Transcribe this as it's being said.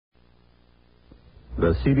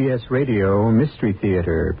The CBS Radio Mystery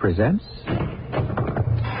Theater presents...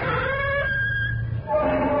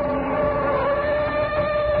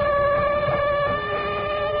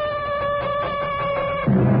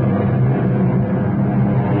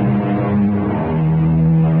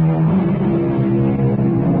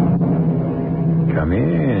 Come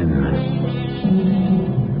in.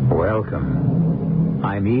 Welcome.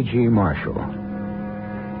 I'm E.G. Marshall.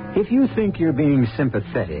 If you think you're being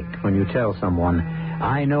sympathetic when you tell someone,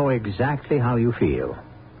 I know exactly how you feel,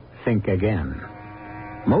 think again.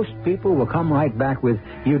 Most people will come right back with,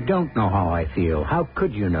 you don't know how I feel. How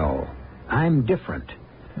could you know? I'm different.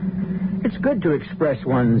 It's good to express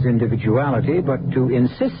one's individuality, but to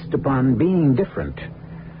insist upon being different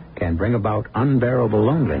can bring about unbearable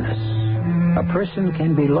loneliness. A person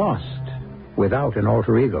can be lost without an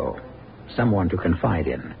alter ego, someone to confide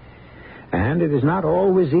in. And it is not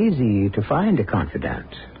always easy to find a confidant,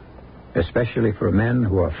 especially for men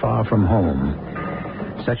who are far from home,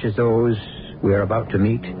 such as those we are about to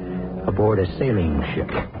meet aboard a sailing ship.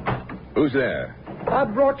 Who's there? I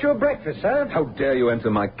brought your breakfast, sir. How dare you enter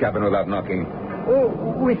my cabin without knocking?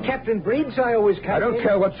 Oh, with Captain Briggs, I always come. I don't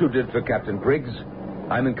care what you did for Captain Briggs.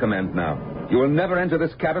 I'm in command now. You will never enter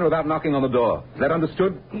this cabin without knocking on the door. Is that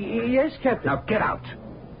understood? Yes, Captain. Now get out.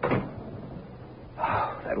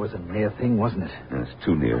 Oh, that was a near thing, wasn't it? It's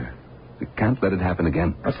too near. We can't let it happen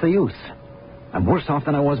again. What's the use? I'm worse off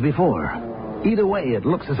than I was before. Either way, it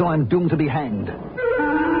looks as though I'm doomed to be hanged.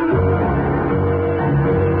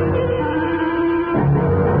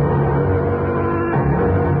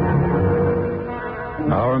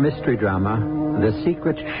 Our mystery drama, The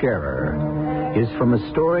Secret Sharer, is from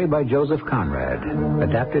a story by Joseph Conrad,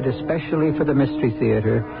 adapted especially for the Mystery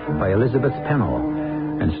Theater by Elizabeth Pennell,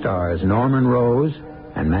 and stars Norman Rose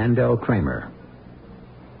and Mandel Kramer.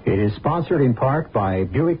 It is sponsored in part by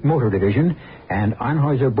Buick Motor Division and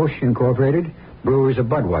Anheuser-Busch Incorporated, brewers of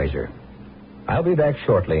Budweiser. I'll be back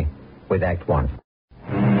shortly with Act One.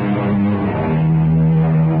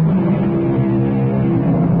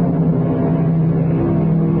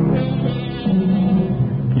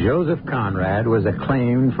 Joseph Conrad was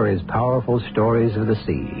acclaimed for his powerful stories of the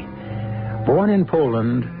sea. Born in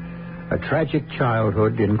Poland, a tragic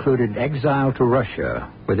childhood included exile to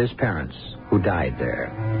Russia with his parents, who died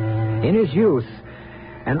there. In his youth,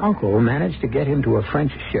 an uncle managed to get him to a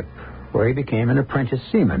French ship, where he became an apprentice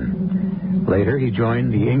seaman. Later, he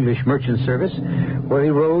joined the English merchant service, where he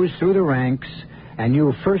rose through the ranks and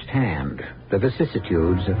knew firsthand the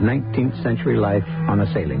vicissitudes of 19th century life on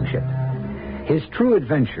a sailing ship. His true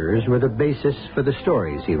adventures were the basis for the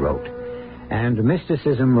stories he wrote, and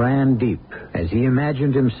mysticism ran deep as he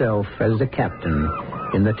imagined himself as the captain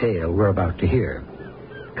in the tale we're about to hear.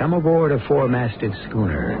 Come aboard a four-masted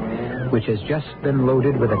schooner, which has just been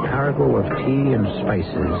loaded with a cargo of tea and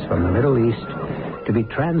spices from the Middle East to be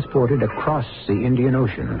transported across the Indian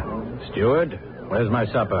Ocean. Steward, where's my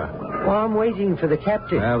supper? Well, I'm waiting for the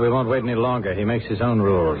captain. Well, we won't wait any longer. He makes his own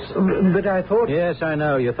rules. But I thought... Yes, I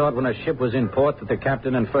know. You thought when a ship was in port that the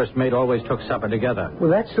captain and first mate always took supper together. Well,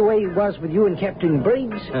 that's the way it was with you and Captain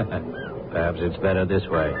Briggs. Perhaps it's better this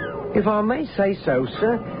way. If I may say so,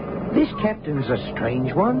 sir, this captain's a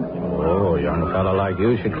strange one. Oh, a young fellow like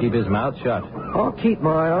you should keep his mouth shut. I'll keep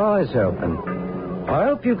my eyes open. I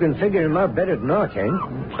hope you can figure him out better than I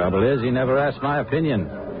can. Trouble is, he never asked my opinion.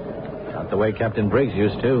 Not the way Captain Briggs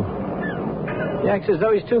used to. He acts as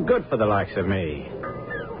though he's too good for the likes of me.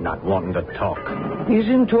 Not wanting to talk. He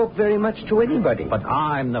doesn't talk very much to anybody. But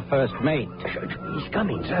I'm the first mate. He's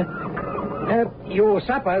coming, sir. Your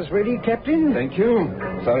supper's ready, Captain. Thank you.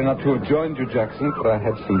 Sorry not to have joined you, Jackson, but I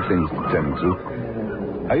had some things to tend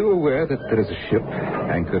to. Are you aware that there is a ship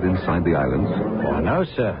anchored inside the islands? Oh, no,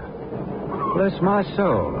 sir. Bless my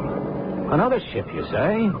soul. Another ship, you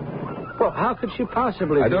say? Well, how could she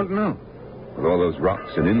possibly... I don't know. With all those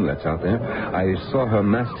rocks and inlets out there, I saw her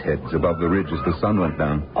mastheads above the ridge as the sun went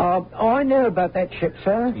down. I know about that ship,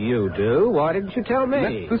 sir. You do? Why didn't you tell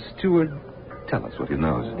me? Let the steward tell us what he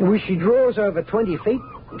knows. Well, she draws over 20 feet.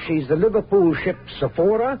 She's the Liverpool ship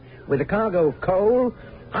Sephora with a cargo of coal,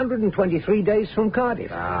 123 days from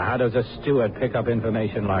Cardiff. How does a steward pick up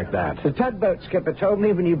information like that? The tugboat skipper told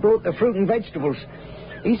me when he brought the fruit and vegetables.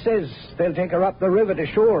 He says they'll take her up the river to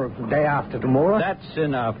shore the day after tomorrow. That's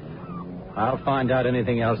enough. I'll find out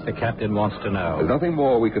anything else the captain wants to know. There's nothing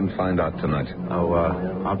more we can find out tonight. Oh,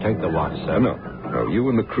 I'll take the watch, sir. No, you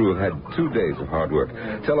and the crew have had 2 days of hard work.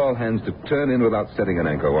 Tell all hands to turn in without setting an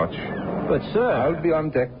anchor watch. But, sir... I'll be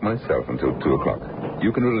on deck myself until 2 o'clock.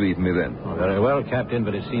 You can relieve me then. Oh, very well, Captain,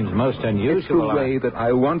 but it seems most unusual. It's the way that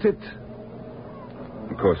I want it.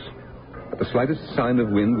 Of course, at The slightest sign of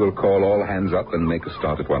wind will call all hands up and make a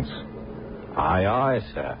start at once. Aye, aye,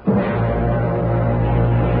 sir.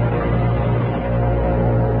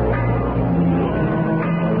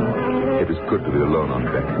 It was good to be alone on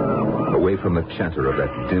deck, away from the chatter of that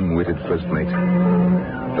dim-witted first mate.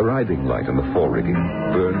 The riding light on the fore-rigging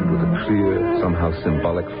burned with a clear, somehow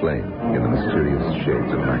symbolic flame in the mysterious shades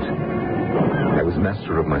of night. I was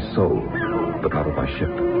master of my soul, but not of my ship.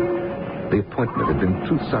 The appointment had been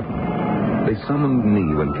too sudden. They summoned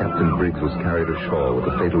me when Captain Briggs was carried ashore with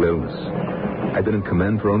a fatal illness. I'd been in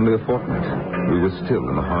command for only a fortnight. We were still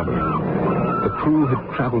in the harbor. The crew had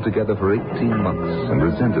traveled together for 18 months and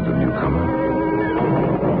resented the newcomer.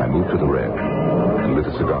 I moved to the rail and lit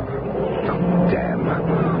a cigar. Oh, damn.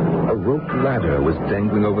 A rope ladder was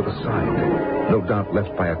dangling over the side, no doubt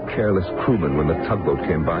left by a careless crewman when the tugboat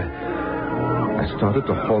came by. I started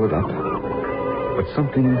to haul it up, but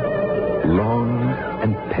something long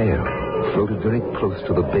and pale floated very close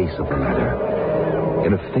to the base of the ladder.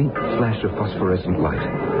 In a faint flash of phosphorescent light,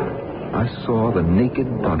 I saw the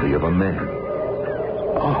naked body of a man.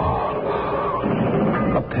 Oh,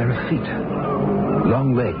 a pair of feet,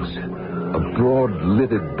 long legs, a broad,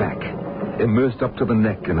 livid back, immersed up to the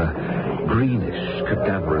neck in a greenish,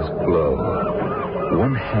 cadaverous glow.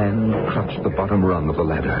 One hand clutched the bottom rung of the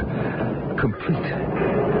ladder, complete,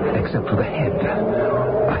 except for the head.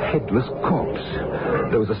 A headless corpse.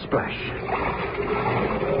 There was a splash,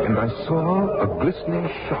 and I saw a glistening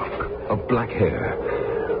shock of black hair,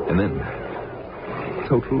 and then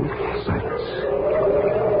total silence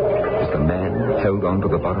as the man held on to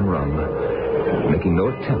the bottom rung, making no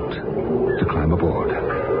attempt to climb aboard.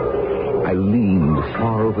 I leaned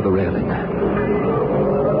far over the railing.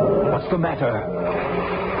 What's the matter?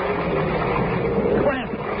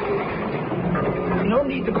 Grant! No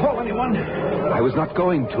need to call anyone. I was not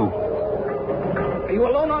going to. Are you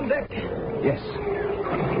alone on deck? Yes.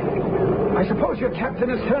 I suppose your captain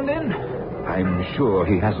has turned in? I'm sure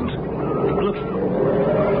he hasn't. Look,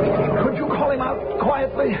 could you call him out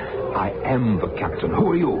quietly? I am the captain.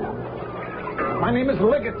 Who are you? My name is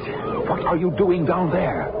Liggett. What are you doing down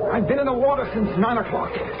there? I've been in the water since 9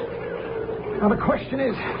 o'clock. Now the question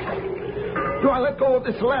is, do I let go of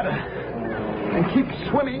this ladder and keep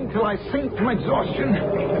swimming till I sink from exhaustion?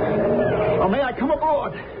 Or may I come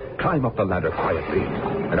aboard? Climb up the ladder quietly,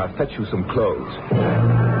 and I'll fetch you some clothes.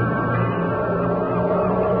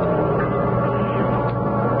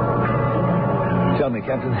 Tell me,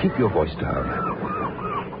 Captain. Keep your voice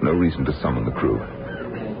down. No reason to summon the crew.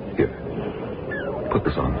 Here. Put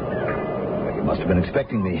this on. You must have been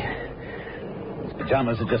expecting me. These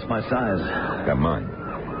pajamas are just my size. They're mine.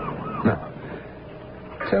 Now,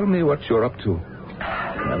 tell me what you're up to.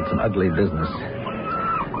 Well, it's an ugly business.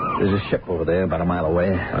 There's a ship over there about a mile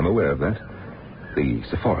away. I'm aware of that. The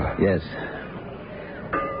Sephora. Yes.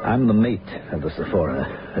 I'm the mate of the Sephora.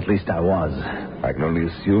 At least I was. I can only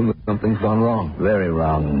assume that something's gone wrong. Very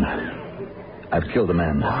wrong. I've killed a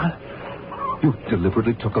man. What? You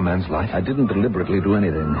deliberately took a man's life? I didn't deliberately do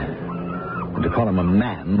anything. And to call him a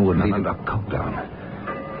man would be... No, calm down.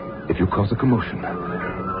 If you cause a commotion,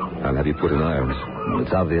 I'll have you put in irons. Well,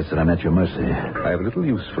 it's obvious that I'm at your mercy. I have little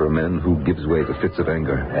use for a man who gives way to fits of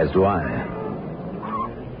anger. As do I.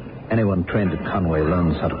 Anyone trained at Conway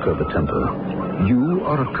learns how to curb a temper. You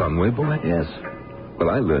are a Conway boy? Yes.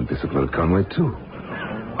 Well, I learned discipline at Conway, too.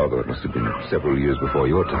 Although it must have been several years before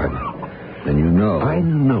your time. Then you know. I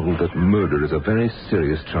know that murder is a very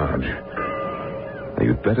serious charge. Now,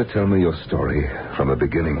 you'd better tell me your story from the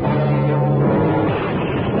beginning.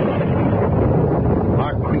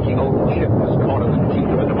 Our creaking old ship was caught in the teeth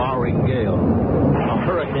of a devouring gale. A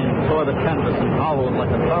hurricane tore the canvas and howled like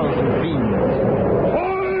 1,000 fiends.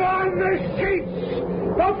 Hold on the sheets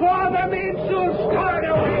before the mainsail start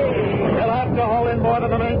away! You'll have to haul in more than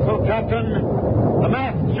the mainsail, Captain. The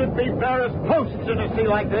mast should be bare as posts in a sea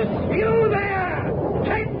like this. You there!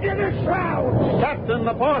 Tend to the shrouds! Captain,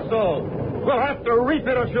 the foresail. We'll have to reef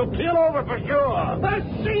it or she'll keel over for sure. The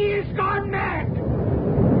sea has gone mad!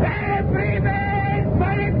 Every man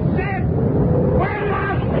for himself! We're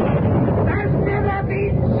lost! There's never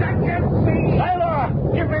been such a sea! Sailor,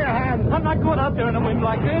 give me a hand. I'm not going out there in a wind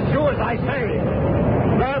like this. Do as I say.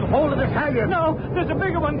 Grab hold of this halyard. No, there's a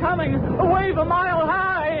bigger one coming. A wave a mile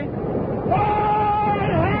high. All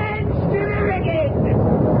hands to the rigging!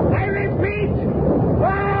 I repeat,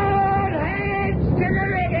 all hands to the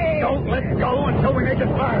rigging! Don't let go until we make it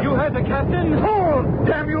fast. You heard the captain? Oh,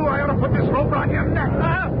 damn you, I ought to put this rope around your neck.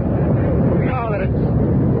 Now that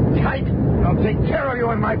it's tight, I'll take care of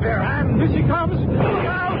you in my bare hands. here she comes. Look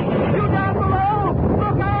out! You down below!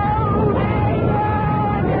 Look out! Hang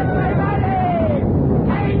on, everybody!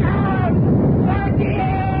 Hang on!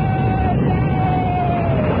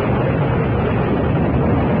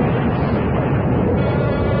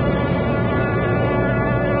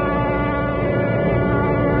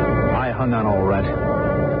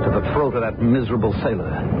 miserable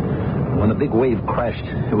sailor. When the big wave crashed,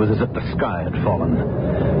 it was as if the sky had fallen.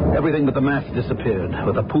 Everything but the mast disappeared,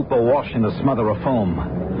 with the poop awash in a smother of foam.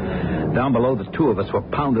 Down below, the two of us were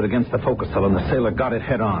pounded against the forecastle, and the sailor got it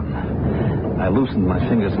head on. I loosened my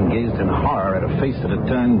fingers and gazed in horror at a face that had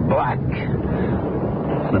turned black.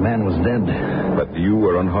 The man was dead. But you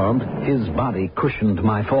were unharmed? His body cushioned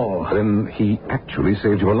my fall. Then he actually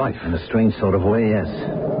saved your life. In a strange sort of way, yes.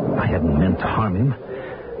 I hadn't meant to harm him.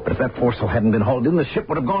 But if that foresail hadn't been hauled in, the ship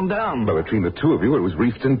would have gone down. But between the two of you, it was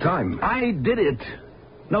reefed in time. I did it.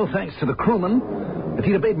 No thanks to the crewman. If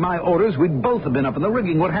he'd obeyed my orders, we'd both have been up in the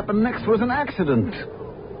rigging. What happened next was an accident.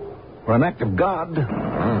 Or an act of God.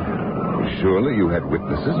 Surely you had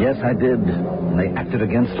witnesses? Yes, I did. And they acted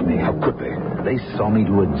against me. How could they? They saw me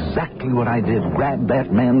do exactly what I did. Grab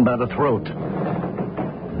that man by the throat.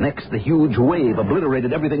 Next, the huge wave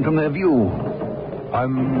obliterated everything from their view.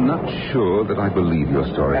 I'm not sure that I believe your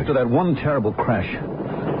story. After that one terrible crash,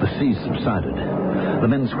 the seas subsided. The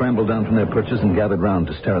men scrambled down from their perches and gathered round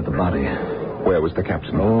to stare at the body. Where was the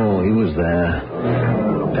captain? Oh, he was there,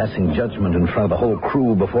 passing judgment in front of the whole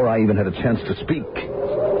crew before I even had a chance to speak.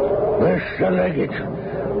 Mr. Leggett,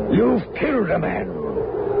 you've killed a man.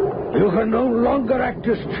 You can no longer act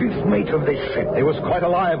as chief mate of this ship. He was quite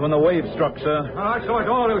alive when the wave struck, sir. That's what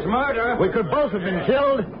all it was murder. We could both have been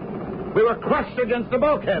killed. We were crushed against the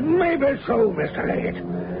bulkhead. Maybe so, Mr. Leggett.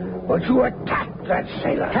 But you attacked that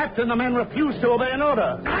sailor. Captain, the men refused to obey an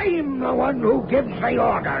order. I'm the one who gives the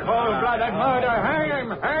orders. Cold-blooded murder. Hang him!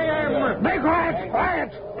 Hang him! Be quiet!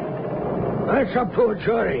 Quiet! That's up to a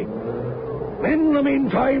jury. In the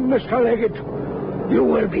meantime, Mr. Leggett, you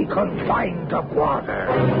will be confined to quarters.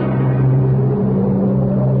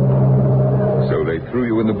 So they threw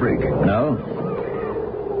you in the brig? No.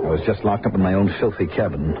 I was just locked up in my own filthy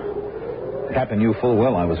cabin. Captain knew full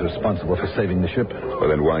well I was responsible for saving the ship. Well,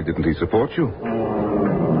 then why didn't he support you?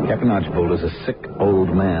 Captain Archbold is a sick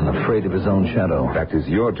old man, afraid of his own shadow. That is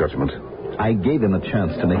your judgment. I gave him a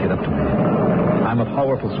chance to make it up to me. I'm a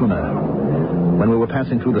powerful swimmer. When we were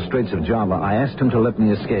passing through the Straits of Java, I asked him to let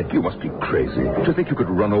me escape. You must be crazy to think you could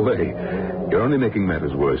run away. You're only making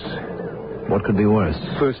matters worse. What could be worse?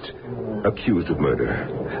 First, accused of murder.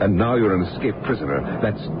 And now you're an escaped prisoner.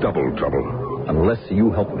 That's double trouble. Unless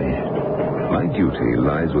you help me. My duty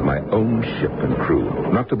lies with my own ship and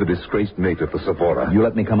crew, not to the disgraced mate of the Sephora. You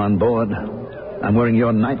let me come on board. I'm wearing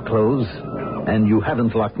your night clothes, and you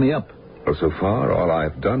haven't locked me up. Well, so far, all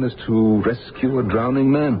I've done is to rescue a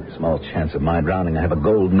drowning man. Small chance of my drowning. I have a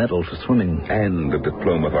gold medal for swimming. And a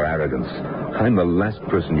diploma for arrogance. I'm the last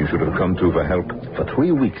person you should have come to for help. For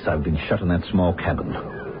 3 weeks, I've been shut in that small cabin.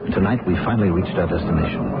 Tonight, we finally reached our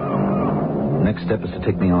destination. Next step is to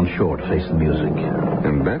take me on shore to face the music.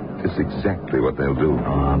 And that is exactly what they'll do.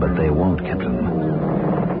 Ah, but they won't, Captain.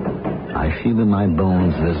 I feel in my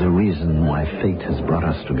bones there's a reason why fate has brought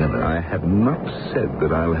us together. I have not said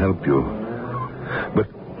that I'll help you. But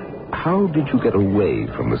how did you get away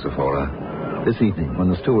from the Sephora? This evening, when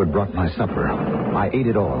the steward brought my supper, I ate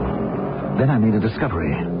it all. Then I made a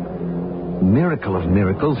discovery. Miracle of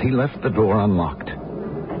miracles, he left the door unlocked.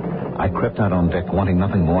 I crept out on deck wanting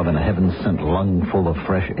nothing more than a heaven-sent lung full of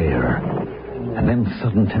fresh air. And then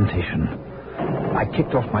sudden temptation. I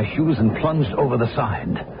kicked off my shoes and plunged over the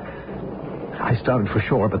side. I started for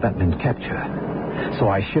shore, but that meant capture. So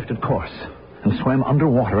I shifted course and swam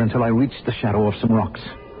underwater until I reached the shadow of some rocks.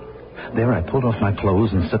 There I pulled off my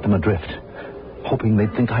clothes and set them adrift, hoping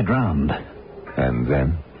they'd think I drowned. And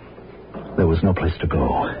then? There was no place to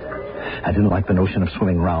go. I didn't like the notion of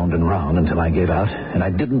swimming round and round until I gave out, and I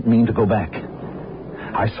didn't mean to go back.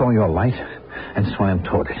 I saw your light and swam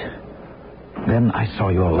toward it. Then I saw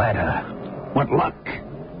your ladder. What luck!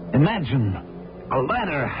 Imagine a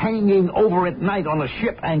ladder hanging over at night on a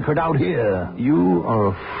ship anchored out here. You are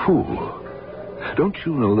a fool. Don't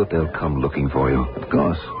you know that they'll come looking for you? Of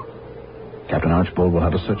course. Captain Archbold will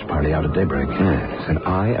have a search party out at daybreak. Yes, and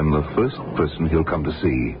I am the first person he'll come to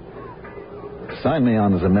see. Sign me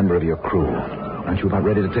on as a member of your crew. Aren't you about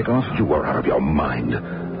ready to take off? You are out of your mind.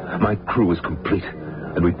 My crew is complete,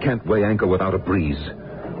 and we can't weigh anchor without a breeze.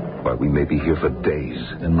 Why, we may be here for days.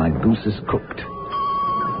 Then my goose is cooked.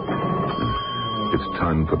 It's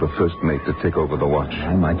time for the first mate to take over the watch.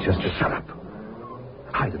 I might just... Shut up.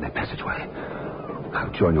 Hide in that passageway.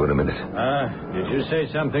 I'll join you in a minute. Did you say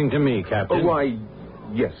something to me, Captain? Oh, why,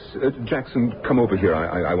 yes. Jackson, come over here.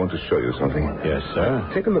 I want to show you something. Yes,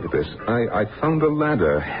 sir. Take a look at this. I found a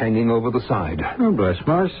ladder hanging over the side. Oh, bless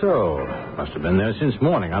my soul. Must have been there since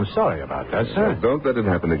morning. I'm sorry about that, sir. Don't let it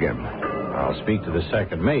happen again. I'll speak to the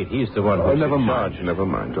second mate. He's the one who's never in mind. charge. Never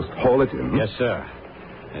mind. Just haul it in. Yes, sir.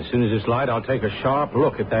 As soon as it's light, I'll take a sharp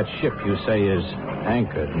look at that ship you say is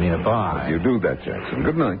anchored nearby. You do that, Jackson.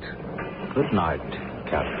 Good night. Good night,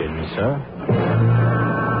 Captain, sir.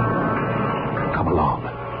 Come along.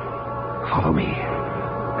 Follow me.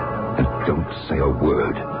 And don't say a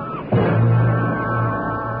word.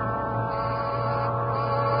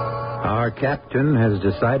 Our captain has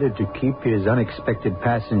decided to keep his unexpected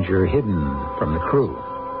passenger hidden from the crew.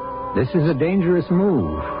 This is a dangerous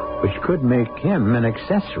move, which could make him an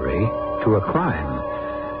accessory to a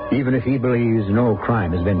crime. Even if he believes no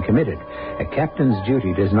crime has been committed, a captain's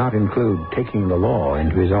duty does not include taking the law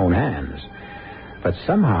into his own hands. But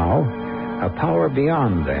somehow, a power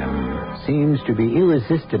beyond them seems to be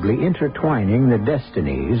irresistibly intertwining the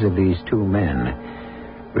destinies of these two men.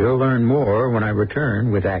 We'll learn more when I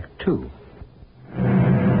return with Act 2.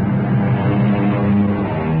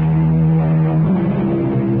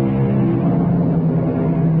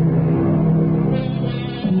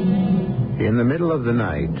 In the middle of the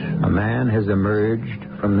night, a man has emerged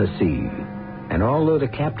from the sea. And although the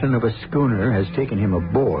captain of a schooner has taken him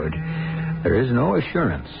aboard, there is no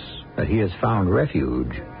assurance that he has found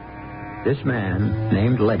refuge. This man,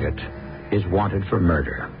 named Leggett, is wanted for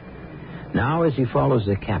murder. Now, as he follows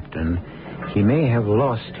the captain, he may have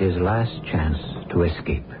lost his last chance to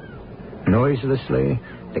escape. Noiselessly,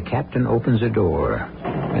 the captain opens a door,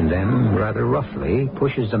 and then, rather roughly,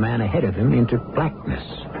 pushes the man ahead of him into blackness.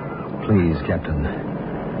 Please, Captain.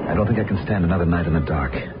 I don't think I can stand another night in the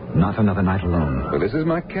dark. Not another night alone. Well, this is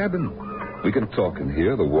my cabin. We can talk in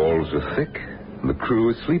here. The walls are thick, and the crew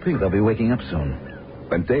is sleeping. They'll be waking up soon.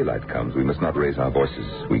 When daylight comes, we must not raise our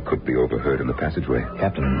voices. We could be overheard in the passageway.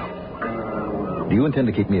 Captain, do you intend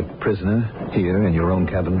to keep me a prisoner here in your own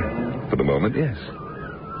cabin? For the moment, yes.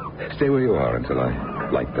 Stay where you are until I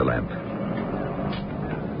light the lamp.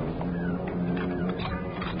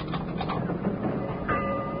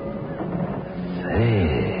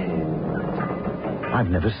 Say, I've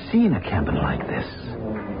never seen a cabin like this.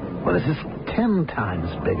 Well, this is 10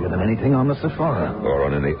 times bigger than anything on the Sephora. Or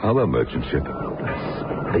on any other merchant ship.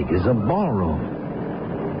 As big as a ballroom.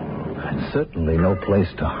 And certainly no place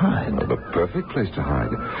to hide. The perfect place to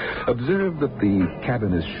hide. Observe that the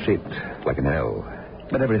cabin is shaped like an L.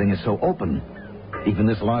 But everything is so open. Even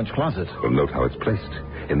this large closet. Well, note how it's placed.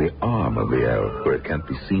 In the arm of the L, where it can't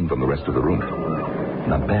be seen from the rest of the room.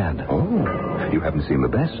 Not bad. Oh, you haven't seen the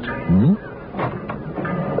best.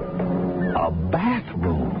 A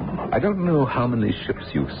bathroom. I don't know how many ships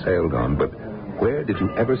you've sailed on, but where did you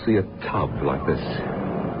ever see a tub like this?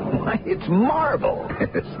 Why, it's marble.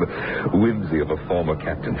 It's the whimsy of a former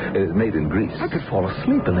captain. Made in Greece. I could fall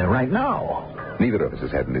asleep in there right now. Neither of us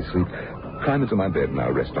has had any sleep. Climb into my bed and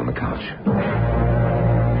I'll rest on the couch.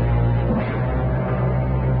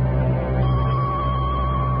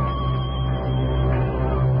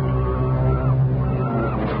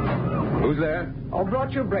 Who's there? I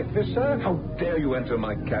brought you breakfast, sir. How dare you enter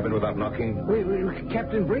my cabin without knocking?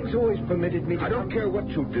 Captain Briggs always permitted me to... I don't care what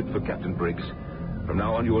you did for Captain Briggs. From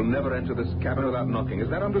now on, you will never enter this cabin without knocking. Is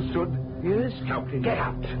that understood? Yes, Captain. Get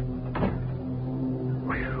out.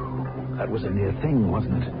 That was a near thing,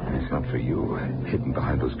 wasn't it? It's not for you, hidden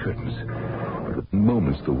behind those curtains. But within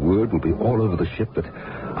moments, the word will be all over the ship that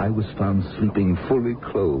I was found sleeping fully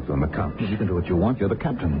clothed on the couch. You can do what you want. You're the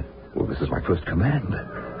captain. Well, this is my first command.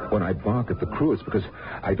 When I bark at the crew, it's because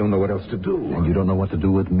I don't know what else to do. And you don't know what to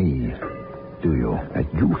do with me, do you? And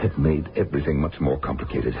you have made everything much more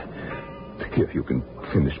complicated. Here, you can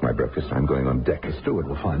finish my breakfast. I'm going on deck. The steward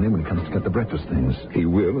will find me when he comes to get the breakfast things. He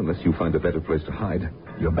will, unless you find a better place to hide.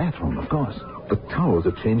 Your bathroom, of course. The towels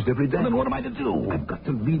are changed every day. Then what am I to do? I've got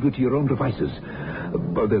to leave you to your own devices.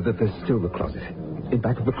 There's still the closet. In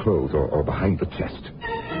back of the clothes or behind the chest.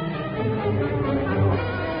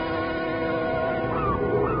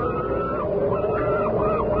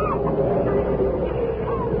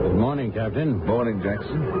 Good morning, Captain. Morning,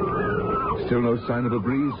 Jackson. Still no sign of a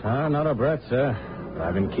breeze? Not a breath, sir.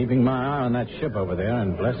 I've been keeping my eye on that ship over there,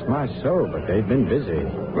 and bless my soul, but they've been busy.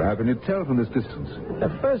 Well, how can you tell from this distance? The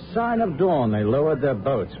first sign of dawn, they lowered their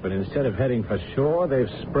boats, but instead of heading for shore, they've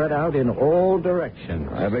spread out in all directions.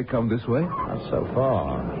 Have they come this way? Not so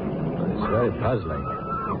far. But it's very puzzling.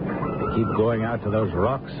 They keep going out to those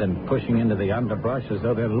rocks and pushing into the underbrush as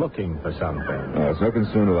though they're looking for something. It's no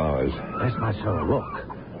concern of ours. Bless my soul, look.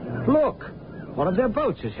 Look! One of their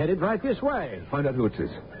boats is headed right this way. Find out who it is.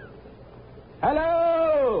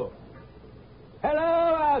 Hello! Hello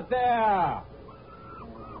out there!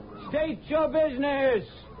 State your business!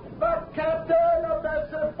 The captain of the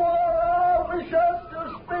Sephora wishes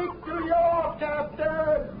to speak to your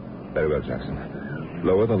captain. Very well, Jackson.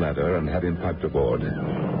 Lower the ladder and have him piped aboard.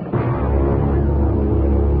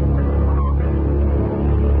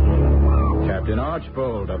 Captain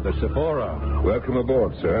Archbold of the Sephora. Welcome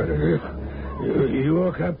aboard, sir. You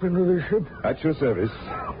are captain of the ship? At your service.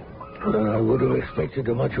 I would have expected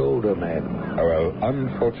a much older man. Well,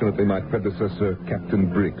 unfortunately, my predecessor,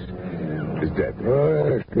 Captain Briggs, is dead.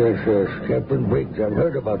 Oh, yes. Captain Briggs. I've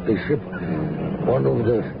heard about this ship. One of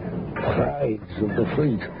the prides of the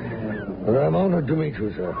fleet. And I'm honored to meet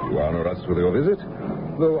you, sir. You honor us with your visit.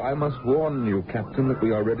 Though I must warn you, Captain, that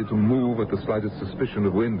we are ready to move at the slightest suspicion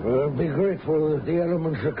of wind. Be grateful that the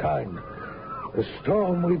elements are kind. The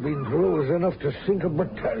storm we've been through is enough to sink a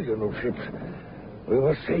battalion of ships. We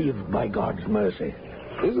were saved by God's mercy.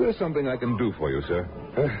 Is there something I can do for you, sir?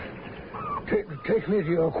 Take me to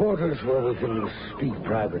your quarters where we can speak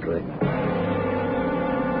privately.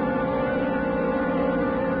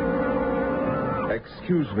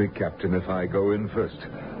 Excuse me, Captain, if I go in first.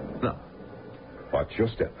 Now, watch your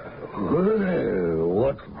step. Well,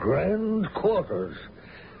 what grand quarters.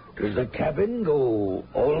 Does the cabin go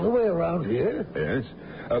all the way around here? Yes,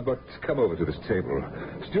 but come over to this table.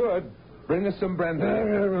 Steward, bring us some brandy.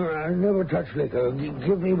 I never touch liquor.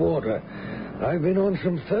 Give me water. I've been on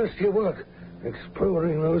some thirsty work.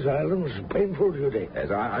 Exploring those islands, painful duty.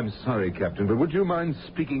 Yes, I'm sorry, Captain, but would you mind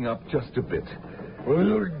speaking up just a bit? Were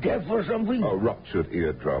you deaf or something? A ruptured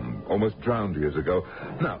eardrum. Almost drowned years ago.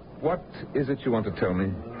 Now, what is it you want to tell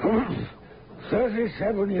me?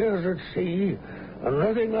 37 years at sea, and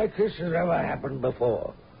nothing like this has ever happened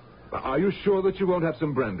before. Are you sure that you won't have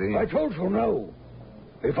some brandy? I told you no.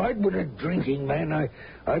 If I'd been a drinking man,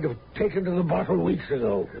 I'd have taken to the bottle weeks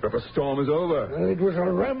ago. But the storm is over. It was a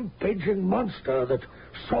rampaging monster that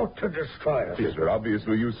sought to destroy us. Yes, but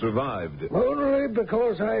obviously you survived. Only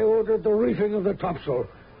because I ordered the reefing of the topsail.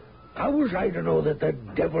 How was I to know that the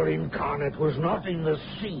devil incarnate was not in the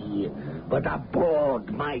sea, but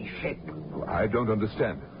aboard my ship? I don't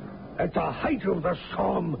understand. At the height of the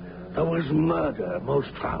storm, there was murder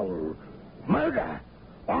most foul. Murder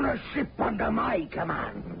on a ship under my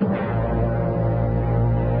command.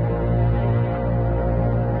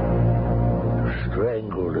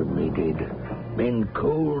 Strangled him, he did. In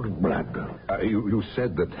cold blood. You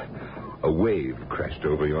said that a wave crashed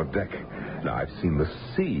over your deck. Now, I've seen the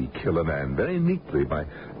sea kill a man very neatly by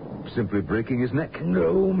simply breaking his neck.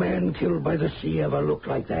 No man killed by the sea ever looked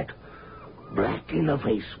like that. Black in the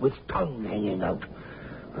face with tongue hanging out.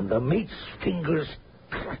 And the mate's fingers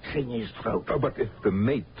clutching his throat. Oh, but if the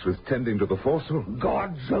mate was tending to the foresail?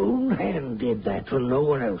 God's own hand did that, and no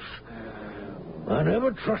one else. I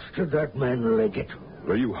never trusted that man Leggett.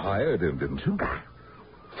 Well, you hired him, didn't you?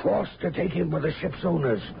 Forced to take him with the ship's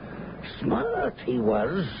owners. Smart he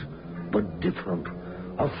was, but different.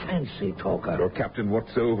 A fancy talker. Your captain,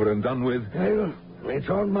 what's over and done with? Well, it's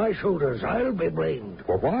on my shoulders. I'll be blamed.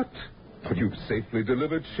 For what? But you've safely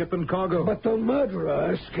delivered ship and cargo. But the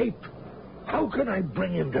murderer escaped. How can I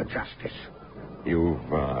bring him to justice? You've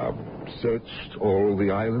searched all the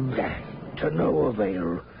islands? To no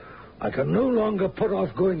avail. I can no longer put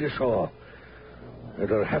off going to shore.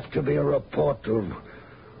 It'll have to be a report of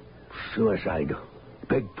suicide.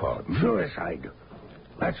 Beg pardon? Suicide.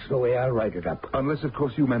 That's the way I'll write it up. Unless, of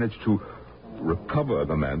course, you manage to recover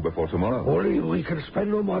the man before tomorrow. Only we can spend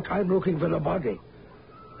no more time looking for the body.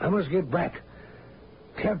 I must get back.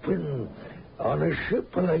 Captain, on a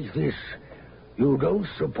ship like this, you don't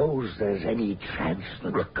suppose there's any chance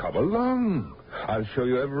that... Come along. I'll show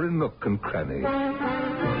you every nook and cranny.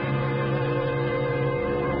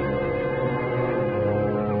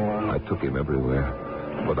 I took him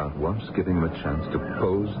everywhere, without once giving him a chance to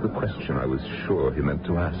pose the question I was sure he meant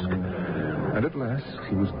to ask. And at last,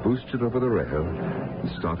 he was boosted over the rail and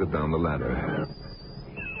started down the ladder.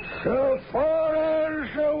 So far as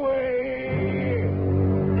away.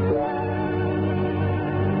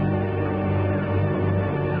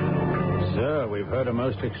 Sir, we've heard a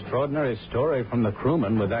most extraordinary story from the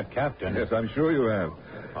crewman with that captain. Yes, I'm sure you have.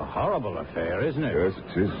 A horrible affair, isn't it? Yes,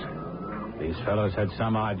 it is. These fellows had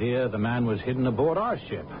some idea the man was hidden aboard our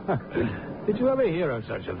ship. Did you ever hear of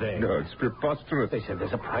such a thing? No, it's preposterous. They said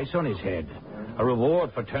there's a price on his head, a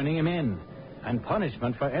reward for turning him in, and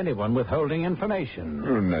punishment for anyone withholding information.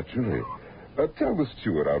 Oh, naturally. Tell the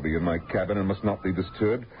steward I'll be in my cabin and must not be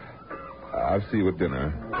disturbed. I'll see you at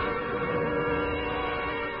dinner.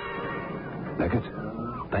 Leggett,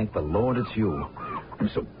 thank the Lord it's you. I'm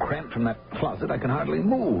so cramped from that closet I can hardly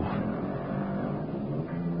move.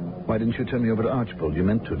 Why didn't you turn me over to Archbold? You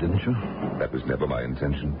meant to, didn't you? That was never my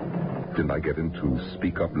intention. Didn't I get him to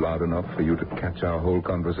speak up loud enough for you to catch our whole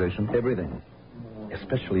conversation? Everything.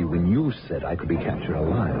 Especially when you said I could be captured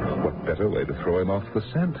alive. What better way to throw him off the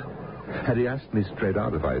scent? Had he asked me straight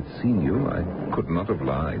out if I had seen you, I could not have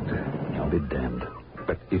lied. I'll be damned.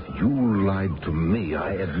 But if you lied to me,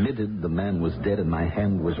 I admitted the man was dead and my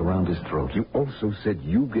hand was around his throat. You also said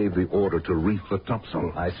you gave the order to reef the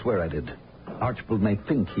topsail. I swear I did. Archibald may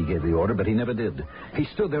think he gave the order, but he never did. He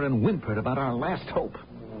stood there and whimpered about our last hope.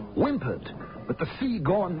 Whimpered. With the sea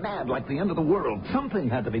gone mad like the end of the world. Something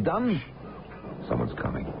had to be done. Someone's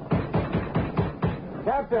coming.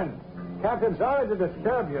 Captain, sorry to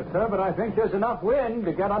disturb you, sir, but I think there's enough wind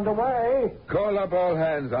to get underway. Call up all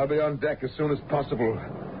hands. I'll be on deck as soon as possible.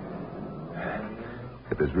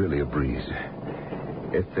 If there's really a breeze.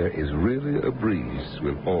 If there is really a breeze,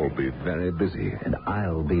 we'll all be very busy. And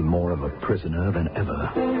I'll be more of a prisoner than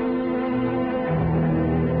ever.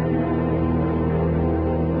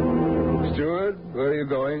 Steward, where are you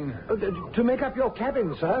going? To make up your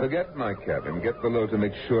cabin, sir. Forget my cabin. Get below to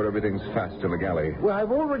make sure everything's fast in the galley. Well,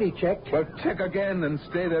 I've already checked. Well, check again and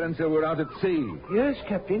stay there until we're out at sea. Yes,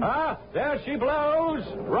 Captain. Ah, there she blows,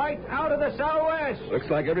 right out of the southwest. Looks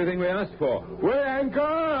like everything we asked for. We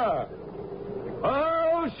anchor.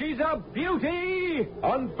 Oh, she's a beauty.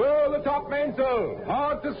 Unfurl the top mainsail.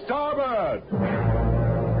 Hard to starboard.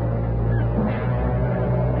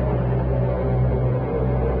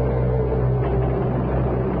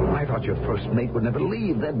 I thought your first mate would never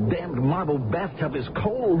leave. That damned marble bathtub is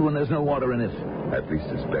cold when there's no water in it. At least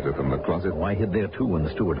it's better than the closet. Oh, I hid there, too, when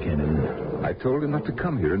the steward came in. I told him not to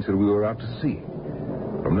come here until we were out to sea.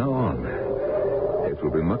 From now on, it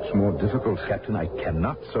will be much more difficult. Captain, I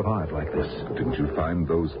cannot survive like this. Didn't you find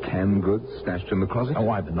those canned goods stashed in the closet? Oh,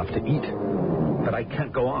 I've enough to eat. But I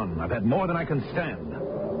can't go on. I've had more than I can stand.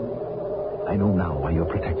 I know now why you're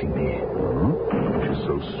protecting me. You're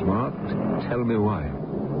so smart. Tell me why.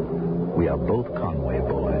 We are both Conway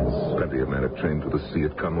boys. Plenty of men have trained for the sea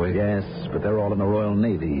at Conway. Yes, but they're all in the Royal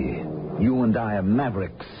Navy. You and I are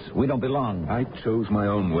mavericks. We don't belong. I chose my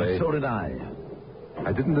own way. So did I.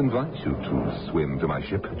 I didn't invite you to swim to my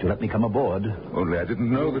ship. But you let me come aboard. Only I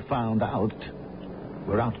didn't know that... Found out.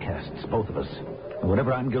 We're outcasts, both of us. And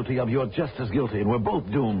whatever I'm guilty of, you're just as guilty, and we're both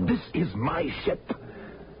doomed. This is my ship.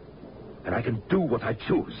 And I can do what I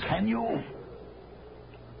choose. Can you?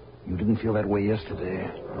 You didn't feel that way yesterday.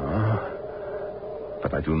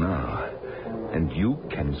 But I do now. And you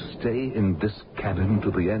can stay in this cabin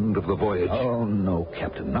to the end of the voyage. Oh, no,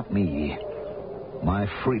 Captain, not me. My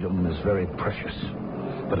freedom is very precious.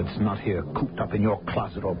 But it's not here, cooped up in your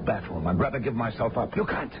closet or bathroom. I'd rather give myself up. You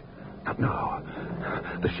can't. Not now.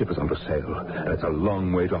 The ship is under sail, and it's a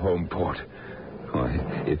long way to home port. Why,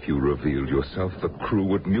 if you revealed yourself, the crew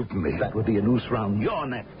would mutiny. That would be a noose round your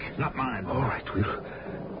neck, not mine. All right,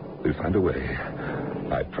 we'll find a way.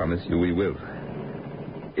 I promise you we will.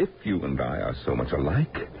 If you and I are so much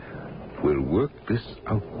alike, we'll work this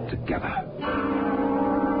out together.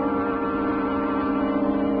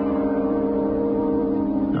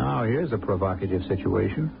 Now, here's a provocative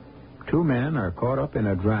situation. Two men are caught up in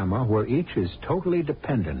a drama where each is totally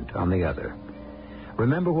dependent on the other.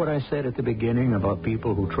 Remember what I said at the beginning about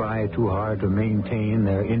people who try too hard to maintain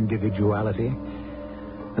their individuality?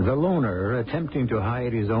 The loner, attempting to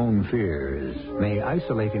hide his own fears, may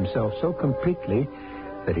isolate himself so completely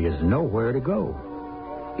that he has nowhere to go.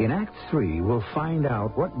 In Act 3, we'll find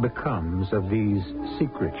out what becomes of these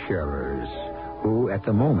secret sharers, who, at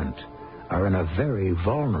the moment, are in a very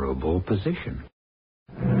vulnerable position.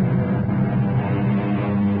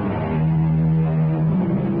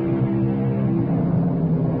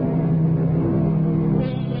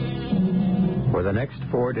 For the next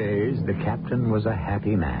 4 days, the captain was a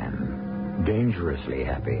happy man, dangerously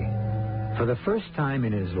happy. For the first time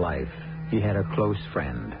in his life, he had a close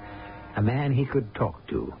friend, a man he could talk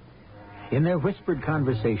to. In their whispered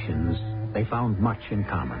conversations, they found much in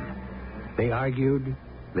common. They argued,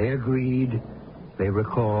 they agreed, they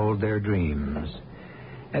recalled their dreams.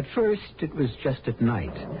 At first, it was just at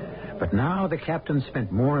night, but now the captain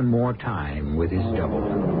spent more and more time with his double.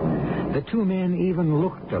 The two men even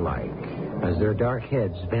looked alike as their dark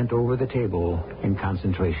heads bent over the table in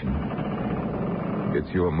concentration. It's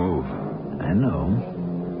your move. I know.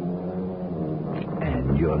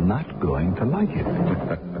 And you're not going to like it.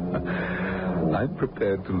 I'm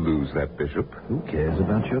prepared to lose that bishop. Who cares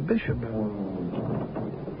about your bishop?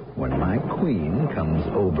 When my queen comes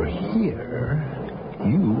over here,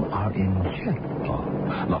 you are in check. Oh,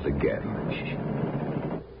 not again. Shh.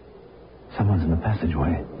 Someone's in the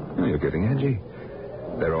passageway. Oh, you're getting edgy.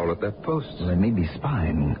 They're all at their posts. Well, they may be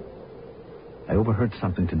spying. I overheard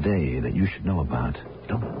something today that you should know about.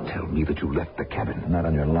 Don't tell me that you left the cabin. Not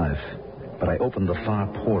on your life. But I opened the far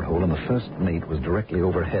porthole, and the first mate was directly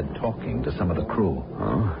overhead talking to some of the crew.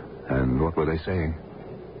 Oh? And what were they saying?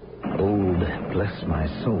 Old Bless My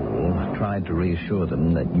Soul tried to reassure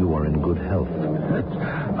them that you are in good health.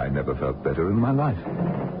 I never felt better in my life.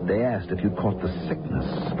 They asked if you caught the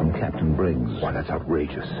sickness from Captain Briggs. Why, that's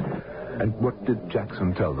outrageous. And what did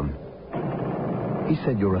Jackson tell them? He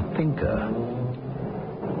said you're a thinker.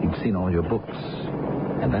 He'd seen all your books,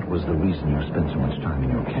 and that was the reason you spent so much time in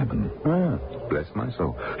your cabin. Bless my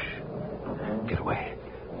soul. Shh. Get away.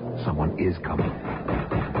 Someone is coming.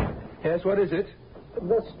 Yes, what is it?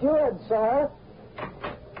 The steward, sir.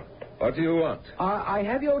 What do you want? I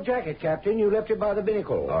have your jacket, Captain. You left it by the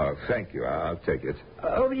binnacle. Oh, thank you. I'll take it.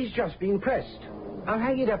 It is just being pressed. I'll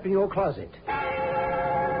hang it up in your closet.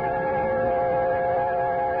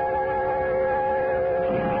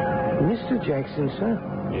 Mr. Jackson, sir.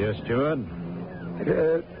 Yes, steward?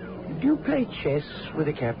 Do you play chess with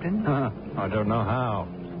the captain? I don't know how.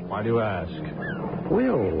 Why do you ask?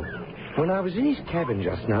 Well, when I was in his cabin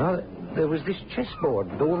just now, there was this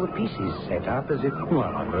chessboard with all the pieces set up as if... Well,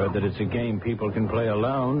 I've heard that it's a game people can play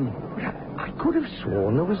alone. I could have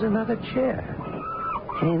sworn there was another chair.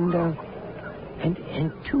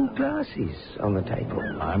 And two glasses on the table.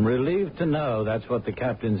 I'm relieved to know that's what the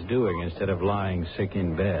captain's doing instead of lying sick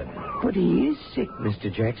in bed. But he is sick,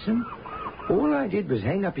 Mr. Jackson. All I did was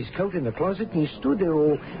hang up his coat in the closet, and he stood there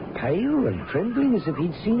all pale and trembling as if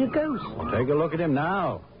he'd seen a ghost. Well, take a look at him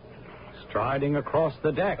now. Striding across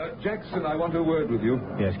the deck. Jackson, I want a word with you.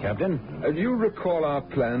 Yes, Captain? Do you recall our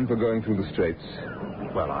plan for going through the Straits?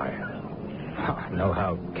 Well, I know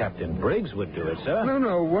how Captain Briggs would do it, sir.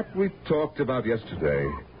 No, what we talked about yesterday.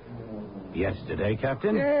 Yesterday,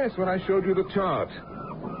 Captain? Yes, when I showed you the chart.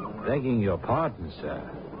 Begging your pardon, sir.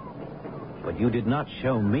 But you did not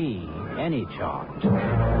show me any chart.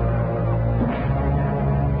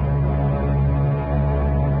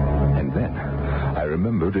 And then I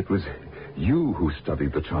remembered it was you who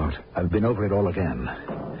studied the chart. I've been over it all again.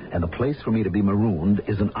 And the place for me to be marooned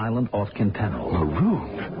is an island off Quintano.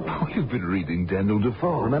 Marooned? Oh, you've been reading Daniel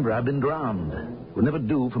Defoe. Remember, I've been drowned. It would never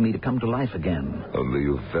do for me to come to life again. Only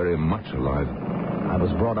you're very much alive. I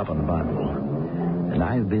was brought up on the Bible, and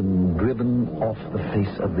I've been driven off the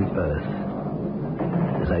face of the earth.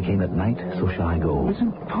 As I came at night, so shall I go. It's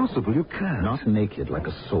impossible. You can't. Not naked like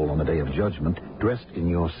a soul on the day of judgment, dressed in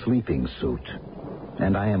your sleeping suit.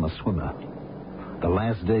 And I am a swimmer. The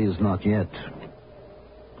last day is not yet.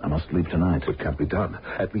 I must leave tonight. It can't be done.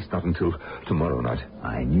 At least not until tomorrow night.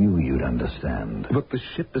 I knew you'd understand. But the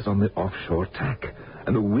ship is on the offshore tack,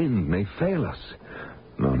 and the wind may fail us.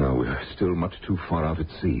 No, we're still much too far out at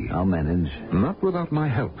sea. I'll manage. Not without my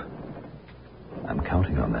help. I'm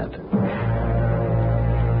counting on that.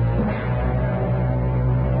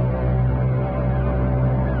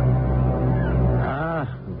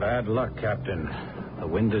 Bad luck, Captain. The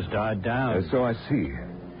wind has died down. So I see.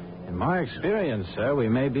 In my experience, sir, we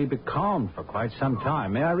may be becalmed for quite some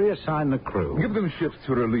time. May I reassign the crew? Give them shifts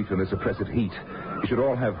to relief in this oppressive heat. You should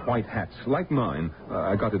all have white hats, like mine.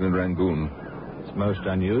 I got it in Rangoon. It's most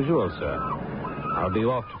unusual, sir. I'll be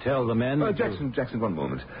off to tell the men... Jackson, one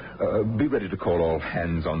moment. Be ready to call all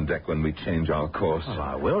hands on deck when we change our course. Well,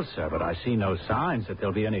 I will, sir, but I see no signs that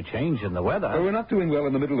there'll be any change in the weather. We're not doing well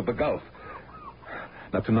in the middle of the Gulf.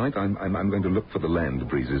 Now, tonight, I'm going to look for the land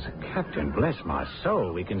breezes. Captain, bless my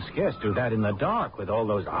soul, we can scarce do that in the dark with all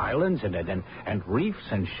those islands and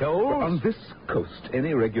reefs and shoals. On this coast,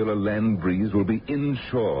 any regular land breeze will be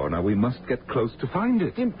inshore. Now, we must get close to find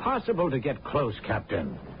it. Impossible to get close,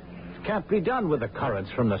 Captain. It can't be done with the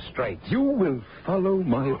currents from the Straits. You will follow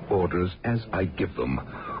my orders as I give them.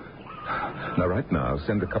 Now, right now,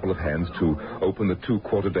 send a couple of hands to open the 2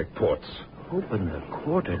 quarterdeck ports. Open the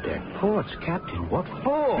quarterdeck ports, Captain. What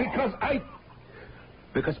for?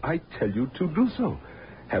 Because I tell you to do so.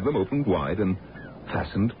 Have them opened wide and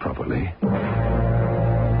fastened properly.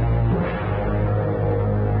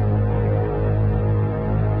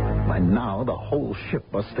 By now, the whole ship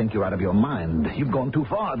must think you're out of your mind. You've gone too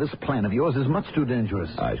far. This plan of yours is much too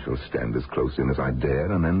dangerous. I shall stand as close in as I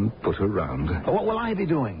dare and then put her round. What will I be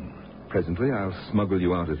doing? Presently, I'll smuggle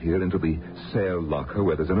you out of here into the sail locker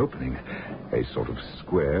where there's an opening. A sort of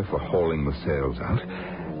square for hauling the sails out.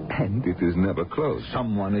 And it is never closed.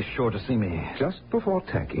 Someone is sure to see me. Just before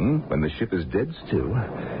tacking, when the ship is dead still,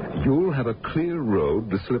 you'll have a clear road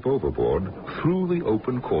to slip overboard through the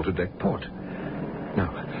open quarterdeck port.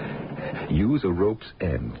 Now, use a rope's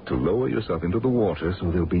end to lower yourself into the water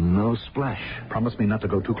so there'll be no splash. Promise me not to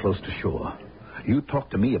go too close to shore. You talked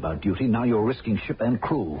to me about duty. Now you're risking ship and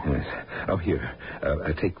crew. Yes. Oh, here.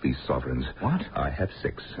 Take these sovereigns. What? I have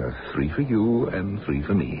 6. 3 for you and 3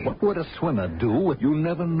 for me. What would a swimmer do with... You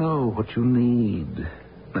never know what you need.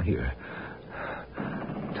 Now, here.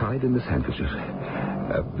 Tied in this handkerchief.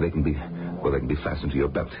 They can be fastened to your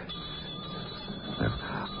belt.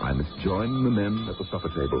 I must join the men at the supper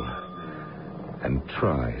table and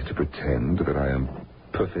try to pretend that I am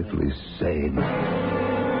perfectly sane.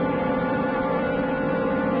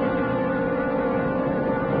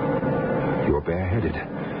 You're bareheaded.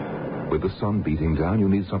 With the sun beating down, you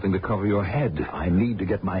need something to cover your head. I need to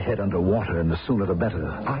get my head under water, and the sooner the better.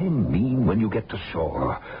 I mean when you get to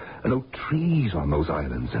shore. No trees on those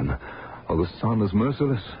islands, and the sun is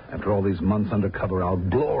merciless. After all these months under cover, I'll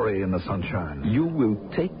glory in the sunshine. You will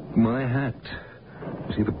take my hat.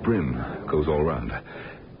 You see, the brim goes all round.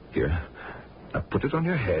 Here. Now put it on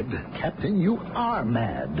your head. Captain, you are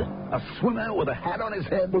mad. A swimmer with a hat on his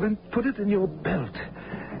head? Well, then put it in your belt.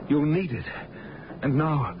 You'll need it. And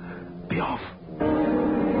now, be off.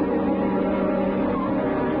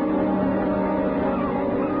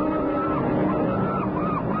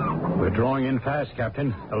 We're drawing in fast,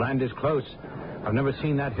 Captain. The land is close. I've never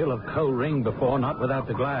seen that hill of Koh Ring before, not without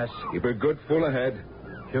the glass. Keep a good full ahead.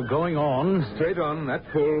 You're going on. Straight on, that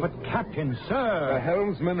full. But, Captain, sir. The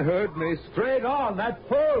helmsman heard me. Straight on, that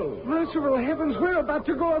full. Merciful heavens, we're about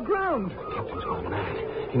to go aground. Captain's gone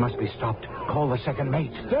mad. He must be stopped. Call the second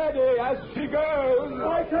mate. Steady as she goes.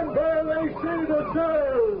 I can barely see the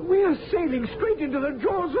sail. We are sailing straight into the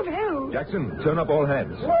jaws of hell. Jackson, turn up all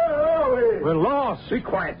hands. Where are we? We're lost. Be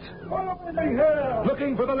quiet. Following here.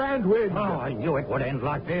 Looking for the land wind. Oh, I knew it would end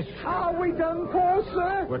like this. Are we done for,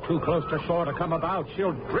 sir? We're too close to shore to come about.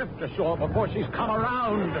 She'll drift ashore before she's come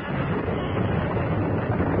around.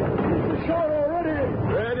 Shore already.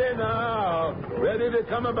 Ready now. Ready to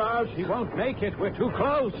come about. She won't make it. We're too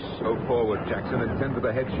close. Go forward, Jackson, and tend to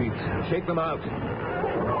the head sheets. Shake them out.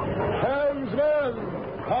 Helmsman,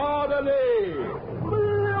 hard alee.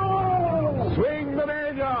 Swing the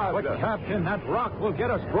mainyard. But, Captain, that rock will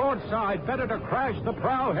get us broadside. Better to crash the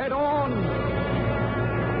prow head on.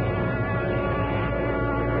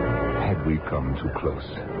 Had we come too close,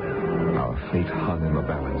 our fate hung in the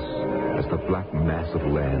balance as the black mass of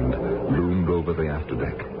land loomed over the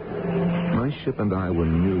afterdeck. My ship and I were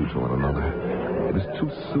new to one another. It was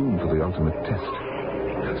too soon for the ultimate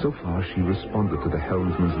test. So far, she responded to the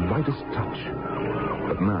helmsman's lightest touch.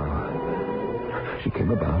 But now, she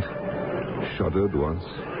came about, shuddered once,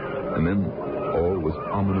 and then all was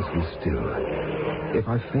ominously still. If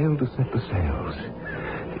I failed to set the sails,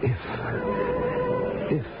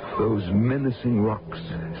 if those menacing rocks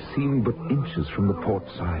seemed but inches from the port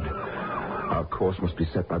side, our course must be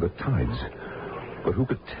set by the tides. But who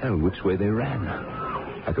could tell which way they ran?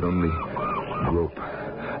 I could only grope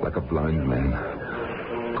like a blind man.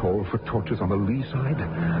 Call for torches on the lee side?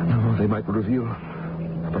 No, they might reveal.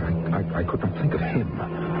 But I could not think of him.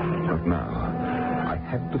 Not now. I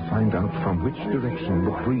had to find out from which direction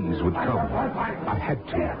the breeze would come. I had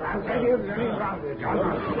to.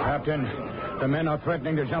 Captain, the men are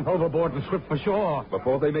threatening to jump overboard and swim for shore.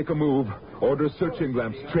 Before they make a move, order searching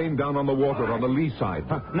lamps trained down on the water on the lee side.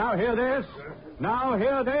 Now hear this. Now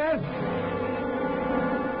hear this.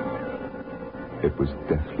 It was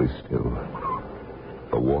deathly still.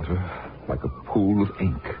 The water like a pool of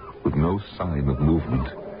ink with no sign of movement.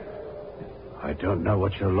 I don't know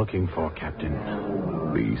what you're looking for, Captain.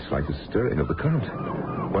 The slightest stirring of the current.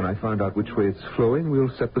 When I find out which way it's flowing, we'll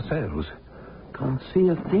set the sails. Can't see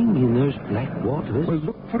a thing in those black waters. Well,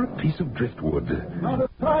 look for a piece of driftwood. Not a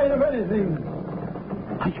sign of anything.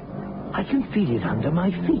 I can feel it under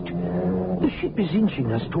my feet. The ship is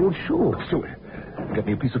inching us toward shore. Steward, get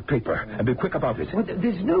me a piece of paper and be quick about it. Well,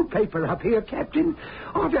 there's no paper up here, Captain.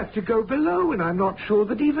 I'd have to go below, and I'm not sure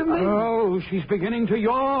that even then... Oh, she's beginning to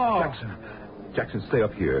yaw. Jackson, stay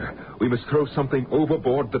up here. We must throw something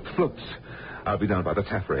overboard that floats. I'll be down by the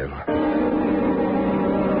taffrail.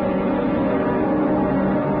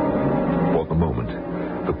 For the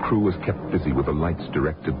moment, the crew was kept busy with the lights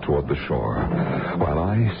directed toward the shore, while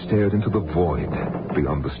I stared into the void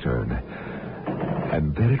beyond the stern.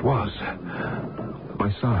 And there it was.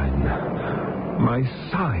 My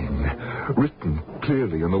sign, written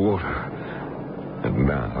clearly in the water. And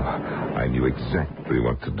now I knew exactly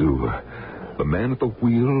what to do. The man at the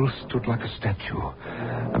wheel stood like a statue,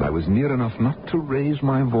 and I was near enough not to raise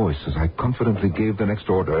my voice as I confidently gave the next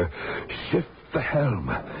order, shift the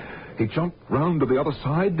helm. He jumped round to the other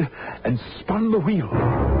side and spun the wheel.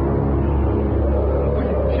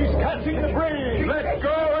 She's catching the breeze. Let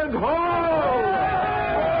go and hold!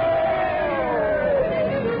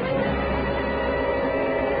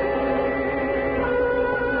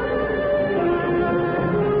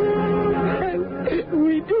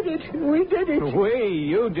 We did it. We,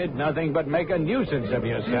 you? You did nothing but make a nuisance of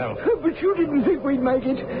yourself. But you didn't think we'd make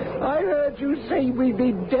it. I heard you say we'd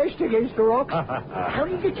be dashed against the rocks. How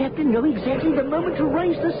did the captain know exactly the moment to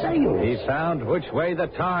raise the sails? He found which way the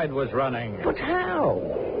tide was running. But how?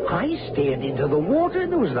 I stared into the water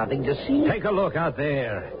and there was nothing to see. Take a look out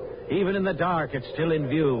there. Even in the dark, it's still in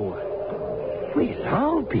view. Well,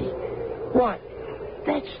 I'll be. What?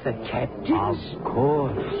 That's the captain. Of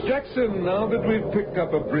course. Jackson, now that we've picked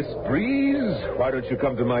up a brisk breeze, why don't you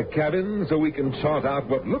come to my cabin so we can chart out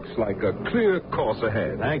what looks like a clear course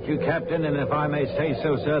ahead? Thank you, Captain, and if I may say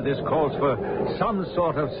so, sir, this calls for some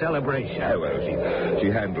sort of celebration. Oh, well, she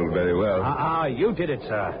handled very well. You did it,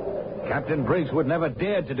 sir. Captain Briggs would never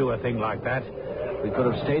dare to do a thing like that. We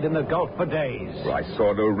could have stayed in the Gulf for days. Well, I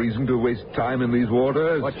saw no reason to waste time in these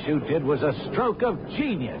waters. What you did was a stroke of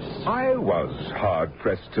genius. I was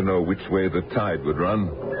hard-pressed to know which way the tide would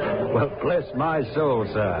run. Well, bless my soul,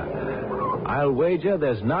 sir. I'll wager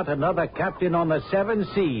there's not another captain on the 7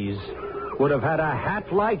 seas would have had a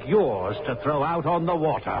hat like yours to throw out on the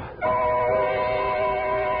water.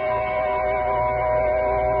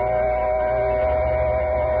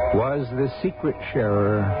 Was the secret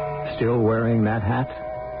sharer still wearing that hat?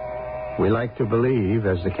 We like to believe,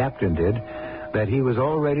 as the captain did, that he was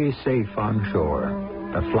already safe on shore,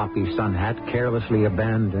 a floppy sun hat carelessly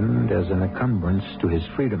abandoned as an encumbrance to his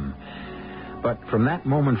freedom. But from that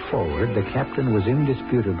moment forward, the captain was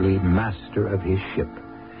indisputably master of his ship.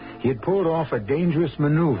 He had pulled off a dangerous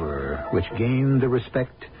maneuver which gained the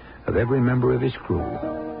respect of every member of his crew.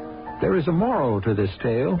 There is a moral to this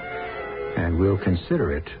tale, and we'll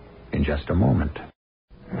consider it in just a moment.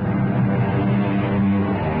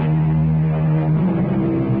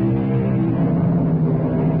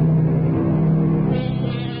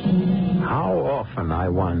 How often, I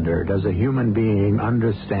wonder, does a human being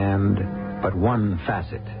understand but one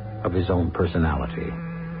facet of his own personality?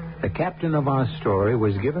 The captain of our story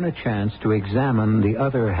was given a chance to examine the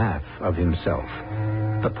other half of himself,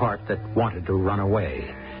 the part that wanted to run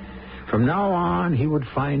away. From now on, he would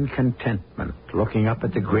find contentment looking up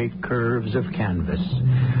at the great curves of canvas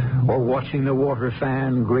or watching the water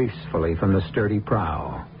fan gracefully from the sturdy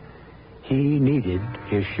prow. He needed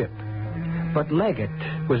his ship, but Leggett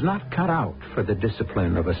was not cut out for the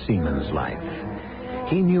discipline of a seaman's life.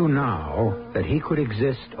 He knew now that he could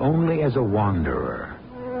exist only as a wanderer.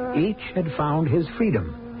 Each had found his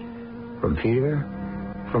freedom from fear,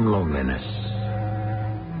 from loneliness.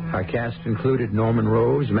 Our cast included Norman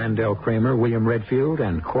Rose, Mandel Kramer, William Redfield,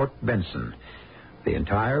 and Court Benson. The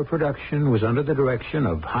entire production was under the direction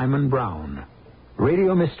of Hyman Brown.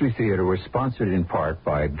 Radio Mystery Theater was sponsored in part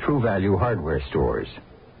by True Value Hardware Stores.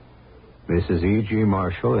 This is E.G.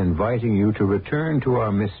 Marshall inviting you to return to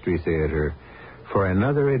our Mystery Theater for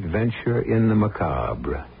another adventure in the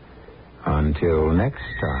macabre. Until next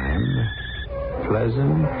time,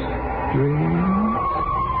 pleasant dreams.